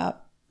day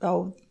about,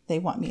 they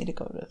want me to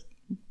go to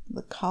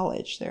the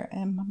college there.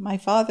 And my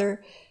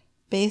father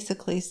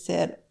basically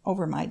said,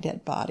 over my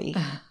dead body,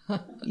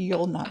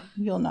 you'll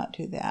not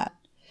do that.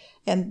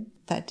 And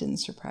that didn't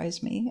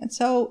surprise me. And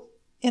so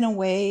in a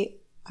way,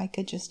 I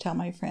could just tell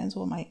my friends,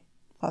 well, my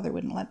father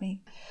wouldn't let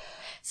me.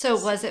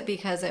 So was it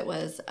because it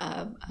was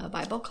a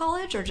Bible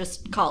college or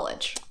just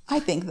college? I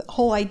think the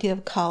whole idea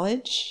of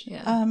college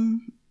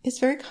is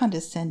very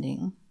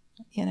condescending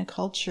in a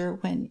culture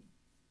when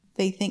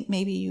they think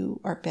maybe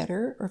you are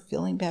better or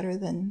feeling better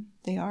than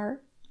they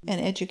are.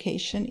 And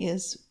education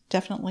is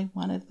definitely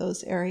one of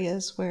those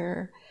areas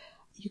where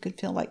you could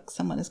feel like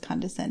someone is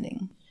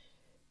condescending.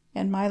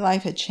 And my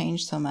life had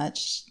changed so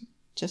much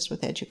just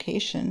with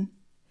education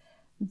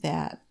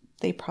that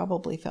they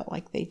probably felt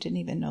like they didn't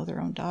even know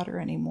their own daughter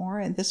anymore.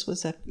 And this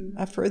was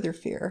a further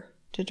fear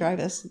to drive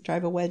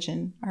a wedge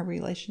in our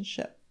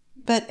relationship.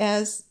 But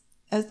as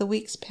the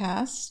weeks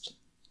passed,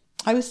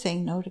 I was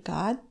saying no to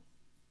God.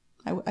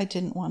 I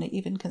didn't want to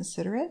even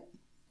consider it.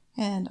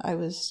 And I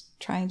was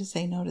trying to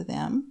say no to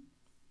them.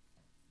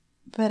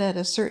 But at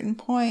a certain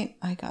point,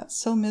 I got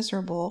so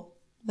miserable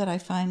that I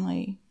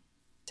finally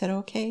said,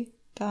 okay,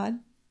 God,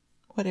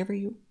 whatever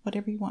you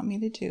want me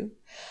to do.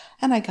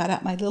 And I got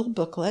out my little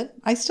booklet.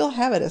 I still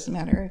have it, as a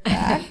matter of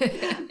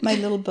fact, my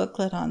little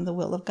booklet on the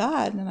will of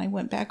God. And I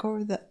went back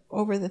over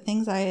the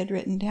things I had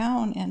written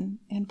down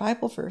and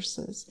Bible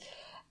verses.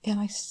 And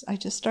I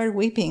just started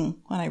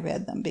weeping when I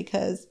read them,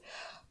 because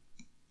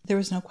there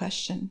was no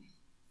question.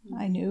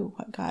 I knew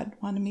what God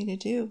wanted me to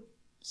do.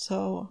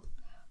 So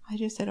I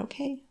just said,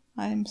 okay,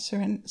 I'm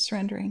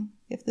surrendering.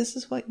 If this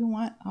is what you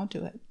want, I'll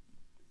do it.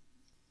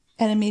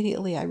 And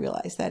immediately I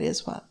realized that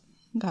is what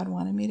God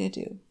wanted me to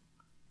do.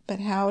 But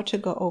how to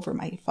go over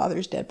my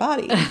father's dead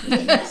body is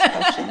the next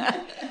question.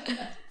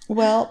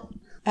 Well,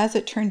 as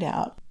it turned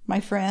out, my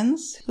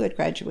friends who had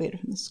graduated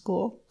from the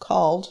school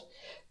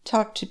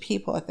talked to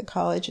people at the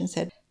college and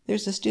said,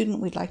 there's a student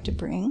we'd like to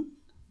bring.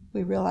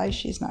 We realize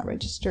she's not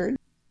registered.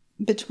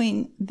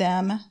 Between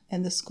them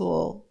and the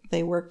school,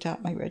 they worked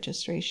out my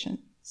registration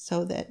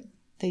so that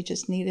they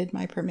just needed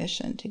my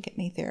permission to get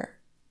me there.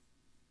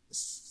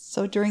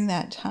 So during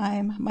that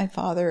time, my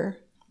father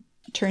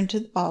turned to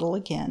the bottle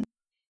again.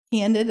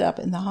 He ended up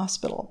in the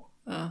hospital.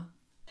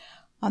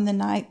 On the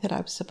night that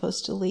I was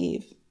supposed to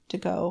leave to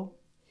go,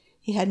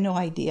 he had no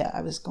idea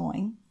I was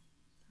going.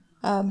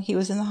 He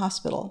was in the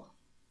hospital,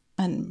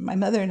 and my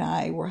mother and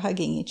I were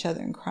hugging each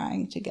other and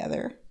crying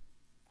together.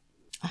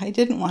 I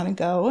didn't want to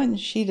go, and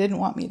she didn't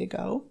want me to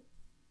go.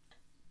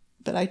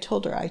 But I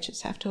told her I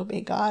just have to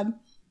obey God.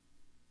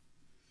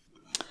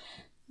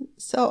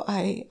 So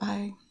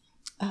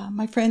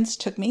my friends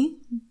took me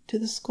to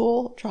the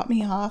school, dropped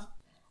me off,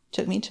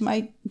 took me to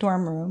my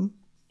dorm room.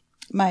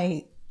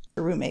 My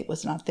roommate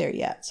was not there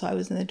yet, so I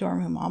was in the dorm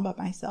room all by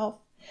myself.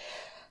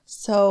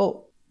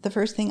 So the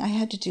first thing I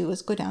had to do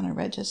was go down and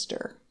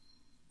register.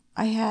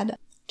 I had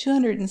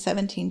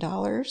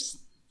 $217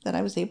 that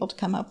I was able to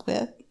come up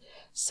with.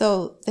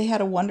 So they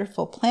had a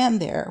wonderful plan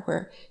there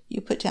where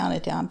you put down a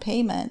down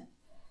payment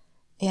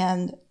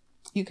and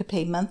you could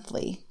pay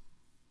monthly.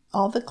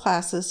 All the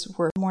classes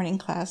were morning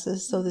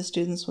classes, so the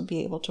students would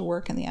be able to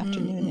work in the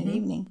afternoon and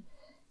evening.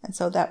 And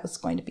so that was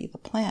going to be the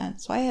plan.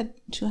 So I had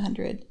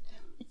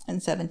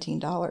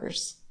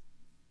 $217.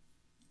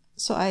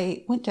 So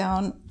I went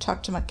down,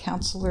 talked to my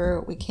counselor.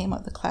 We came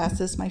up with the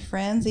classes. My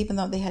friends, even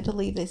though they had to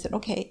leave, they said,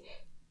 okay,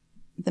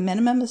 the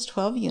minimum is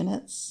 12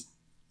 units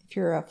if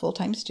you're a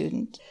full-time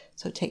student.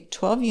 So take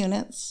 12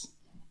 units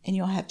and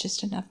you'll have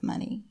just enough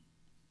money.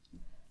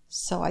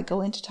 So I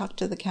go in to talk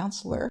to the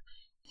counselor.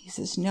 He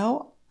says,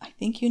 no, I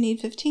think you need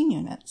 15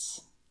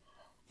 units.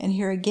 And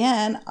here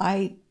again,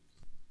 I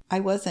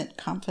wasn't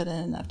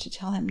confident enough to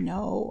tell him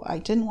no. I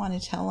didn't want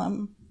to tell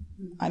him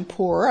I'm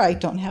poor. I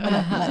don't have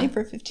enough money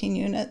for 15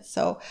 units.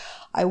 So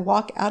I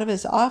walk out of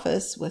his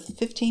office with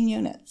 15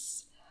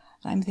 units.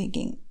 And I'm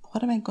thinking,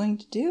 what am I going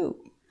to do?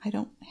 I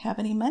don't have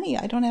any money.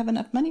 I don't have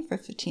enough money for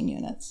 15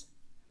 units.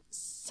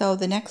 So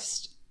the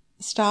next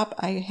stop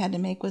I had to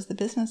make was the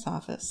business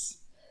office.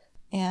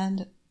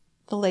 And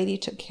the lady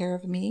took care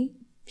of me.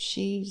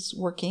 She's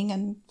working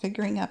and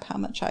figuring out how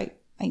much I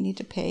need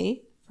to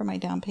pay for my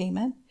down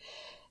payment.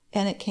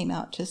 And it came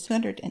out to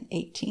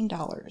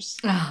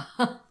 $218.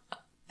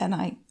 And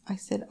I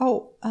said,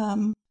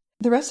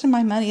 the rest of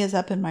my money is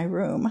up in my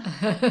room.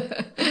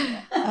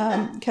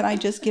 Can I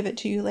just give it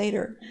to you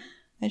later?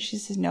 And she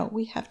says, no,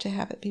 we have to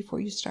have it before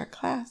you start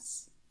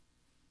class.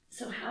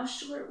 So how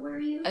short were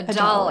you? $1.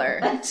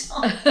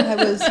 I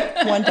was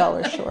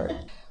 $1 short.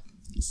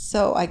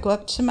 So I go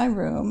up to my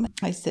room.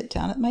 I sit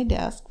down at my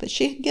desk, but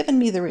she had given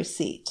me the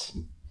receipt.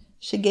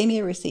 She gave me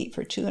a receipt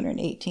for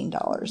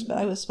 $218, but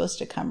I was supposed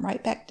to come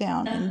right back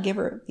down and give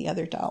her the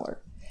other $1.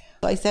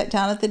 So I sat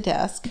down at the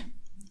desk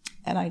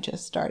and I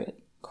just started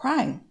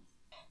crying.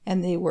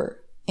 And they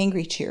were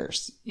angry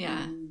tears.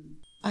 Yeah.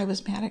 I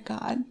was mad at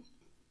God.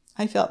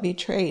 I felt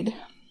betrayed.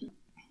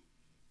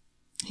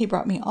 He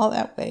brought me all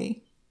that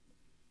way.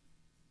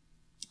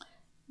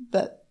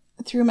 But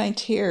through my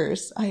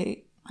tears,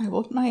 I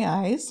opened my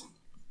eyes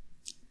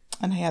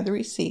and I had the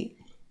receipt.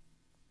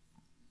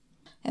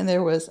 And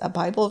there was a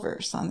Bible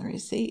verse on the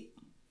receipt.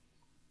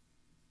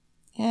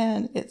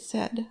 And it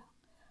said,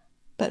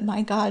 but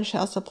my God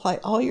shall supply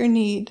all your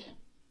need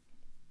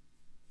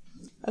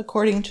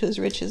according to his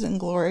riches and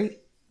glory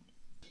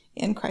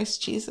in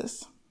Christ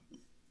Jesus.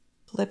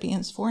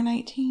 Philippians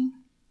 4:19.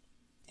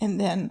 And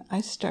then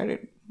I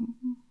started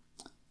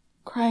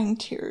crying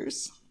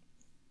tears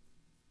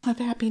of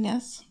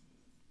happiness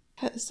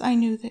because I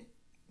knew that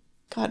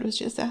God was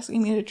just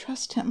asking me to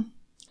trust him.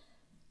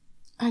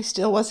 I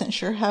still wasn't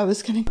sure how I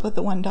was going to put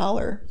the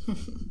 $1.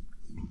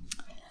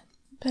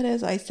 But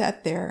as I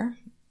sat there,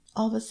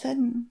 all of a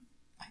sudden,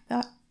 I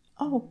thought,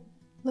 oh,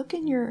 look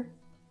in your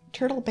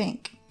turtle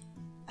bank.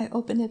 I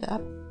opened it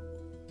up,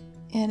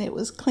 and it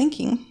was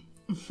clinking.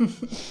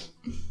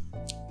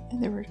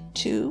 And there were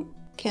 2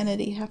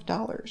 Kennedy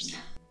 $50.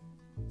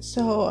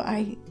 So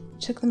I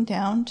took them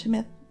down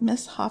to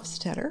Miss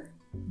Hofstetter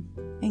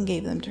and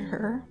gave them to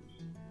her.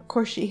 Of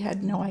course, she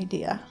had no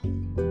idea.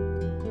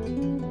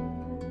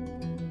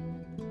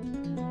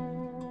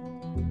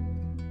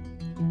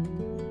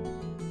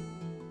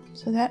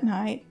 So that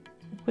night,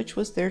 which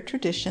was their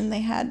tradition, they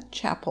had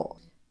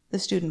chapel. the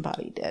student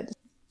body did.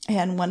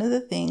 And one of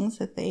the things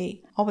that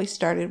they always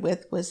started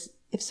with was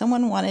if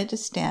someone wanted to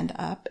stand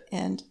up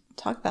and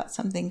talk about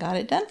something God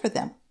had done for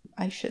them.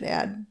 I should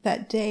add,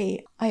 that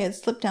day I had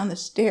slipped down the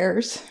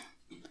stairs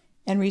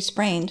and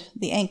re-sprained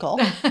the ankle.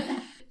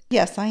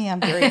 Yes, I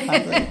am very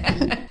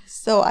clumsy.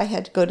 So I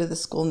had to go to the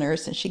school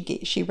nurse, and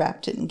she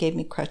wrapped it and gave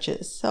me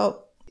crutches.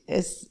 So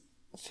as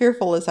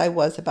fearful as I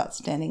was about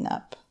standing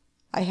up,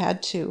 I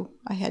had to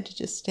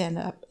just stand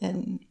up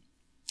and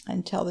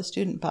tell the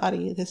student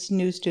body, this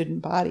new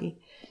student body,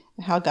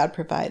 how God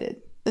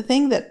provided. The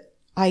thing that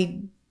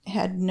I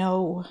had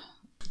no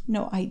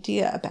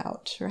idea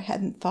about or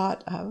hadn't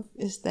thought of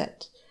is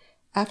that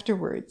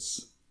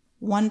afterwards,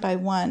 one by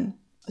one,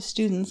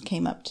 students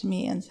came up to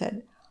me and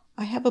said,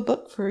 I have a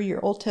book for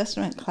your Old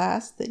Testament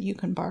class that you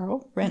can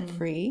borrow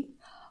rent-free.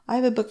 I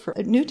have a book for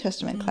a New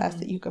Testament class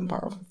that you can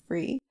borrow for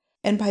free.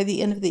 And by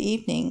the end of the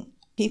evening,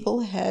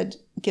 people had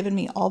given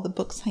me all the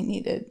books I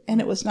needed. And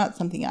it was not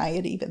something I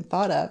had even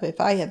thought of. If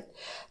I had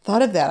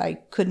thought of that, I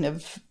couldn't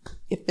have,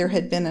 if there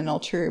had been an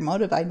ulterior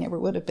motive, I never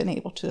would have been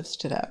able to have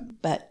stood up.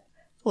 But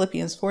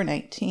Philippians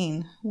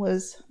 4:19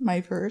 was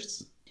my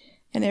verse.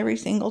 And every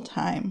single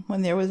time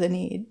when there was a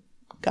need,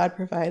 God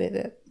provided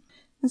it.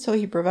 And so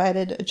he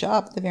provided a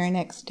job the very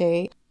next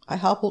day. I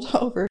hobbled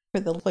over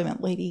where the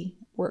employment lady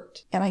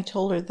worked, and I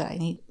told her that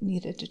I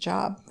needed a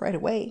job right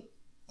away.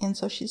 And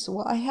so she said,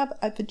 well, I have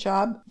a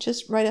job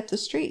just right up the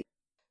street.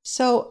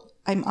 So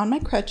I'm on my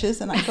crutches,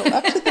 and I go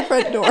up to the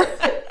front door.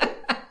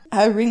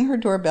 I ring her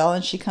doorbell,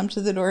 and she comes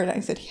to the door, and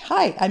I said,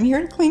 hi, I'm here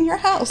to clean your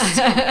house.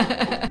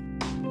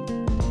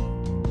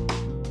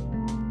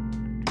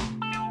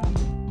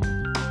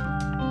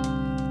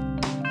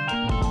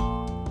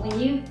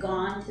 You've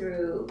gone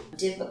through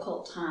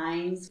difficult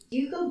times. Do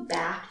you go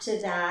back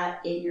to that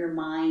in your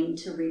mind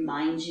to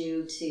remind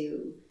you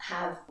to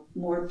have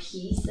more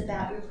peace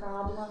about your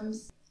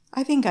problems?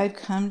 I think I've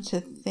come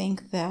to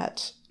think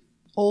that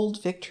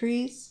old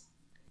victories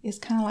is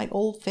kind of like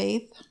old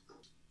faith,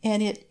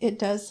 and it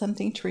does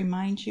something to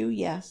remind you,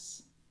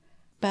 yes,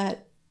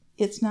 but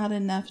it's not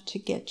enough to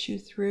get you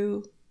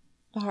through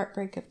the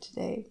heartbreak of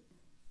today.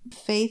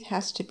 Faith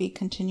has to be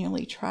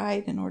continually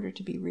tried in order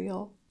to be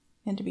real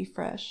and to be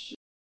fresh.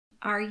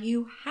 Are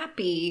you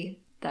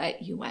happy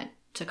that you went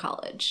to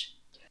college?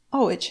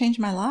 Oh, it changed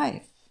my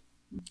life.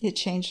 It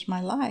changed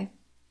my life.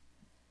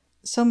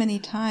 So many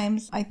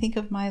times I think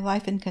of my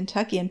life in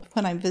Kentucky, and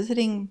when I'm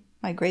visiting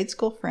my grade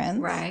school friends,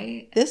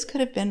 right, this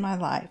could have been my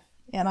life,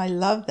 and I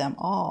love them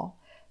all,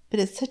 but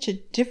it's such a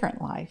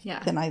different life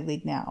than I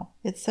lead now.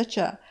 It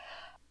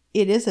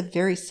is a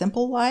very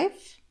simple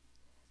life,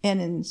 and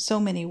in so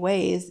many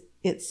ways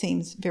it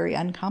seems very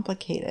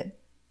uncomplicated,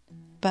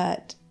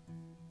 but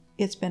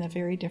it's been a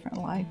very different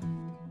life.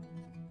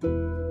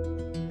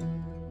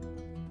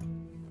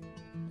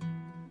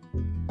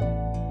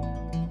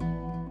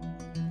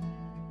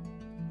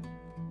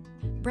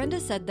 Brenda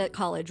said that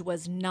college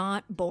was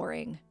not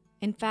boring.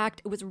 In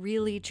fact, it was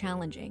really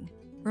challenging.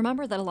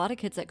 Remember that a lot of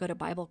kids that go to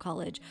Bible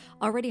college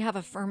already have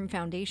a firm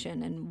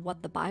foundation in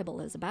what the Bible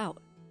is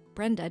about.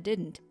 Brenda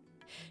didn't.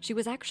 She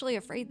was actually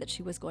afraid that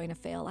she was going to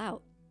fail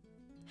out.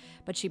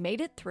 But she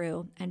made it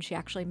through, and she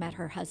actually met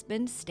her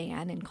husband,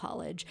 Stan, in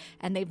college,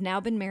 and they've now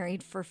been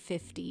married for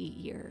 50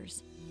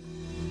 years.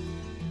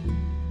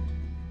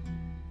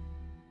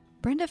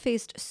 Brenda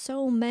faced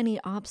so many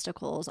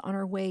obstacles on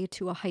her way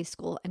to a high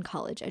school and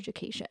college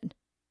education.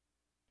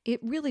 It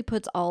really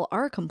puts all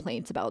our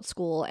complaints about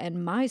school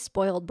and my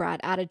spoiled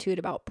brat attitude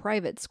about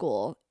private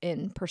school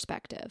in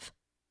perspective.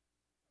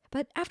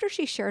 But after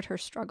she shared her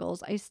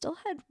struggles, I still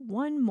had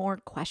one more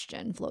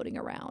question floating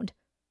around.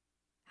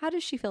 How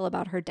does she feel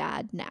about her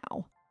dad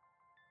now?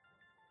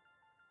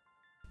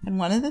 And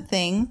one of the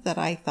things that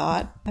I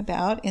thought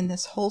about in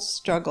this whole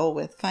struggle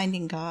with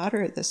finding God,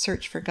 or the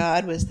search for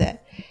God, was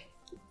that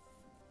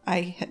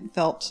I had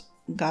felt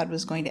God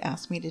was going to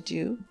ask me to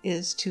do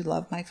is to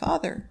love my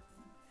father.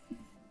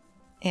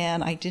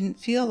 And I didn't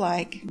feel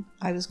like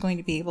I was going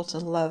to be able to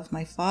love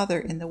my father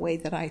in the way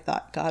that I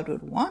thought God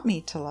would want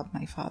me to love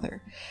my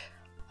father.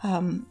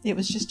 It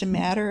was just a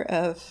matter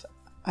of,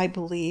 I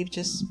believe,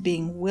 just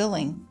being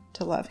willing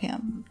to love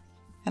him.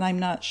 And I'm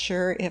not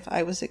sure if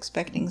I was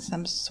expecting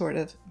some sort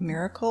of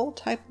miracle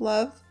type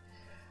love.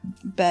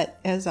 But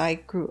as I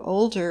grew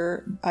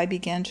older, I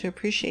began to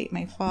appreciate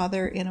my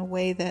father in a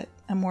way that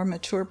a more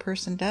mature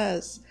person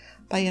does,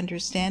 by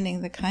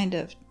understanding the kind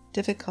of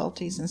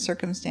difficulties and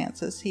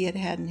circumstances he had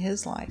had in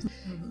his life.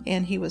 Mm-hmm.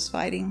 And he was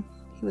fighting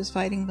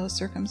those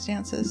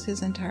circumstances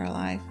his entire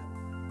life.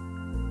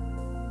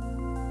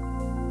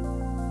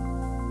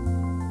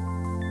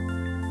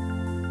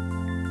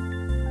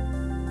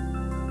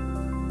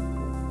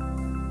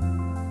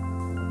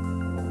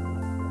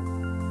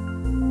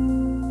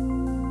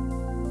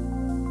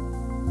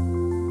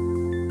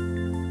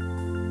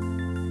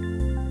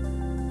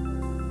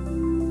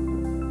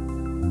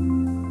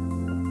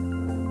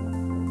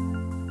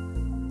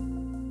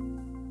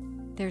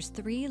 There's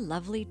 3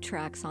 lovely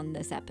tracks on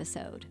this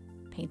episode: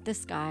 Paint the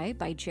Sky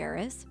by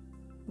Jairus,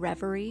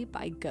 Reverie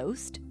by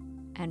Ghost,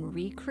 and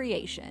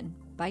Recreation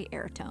by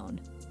Airtone.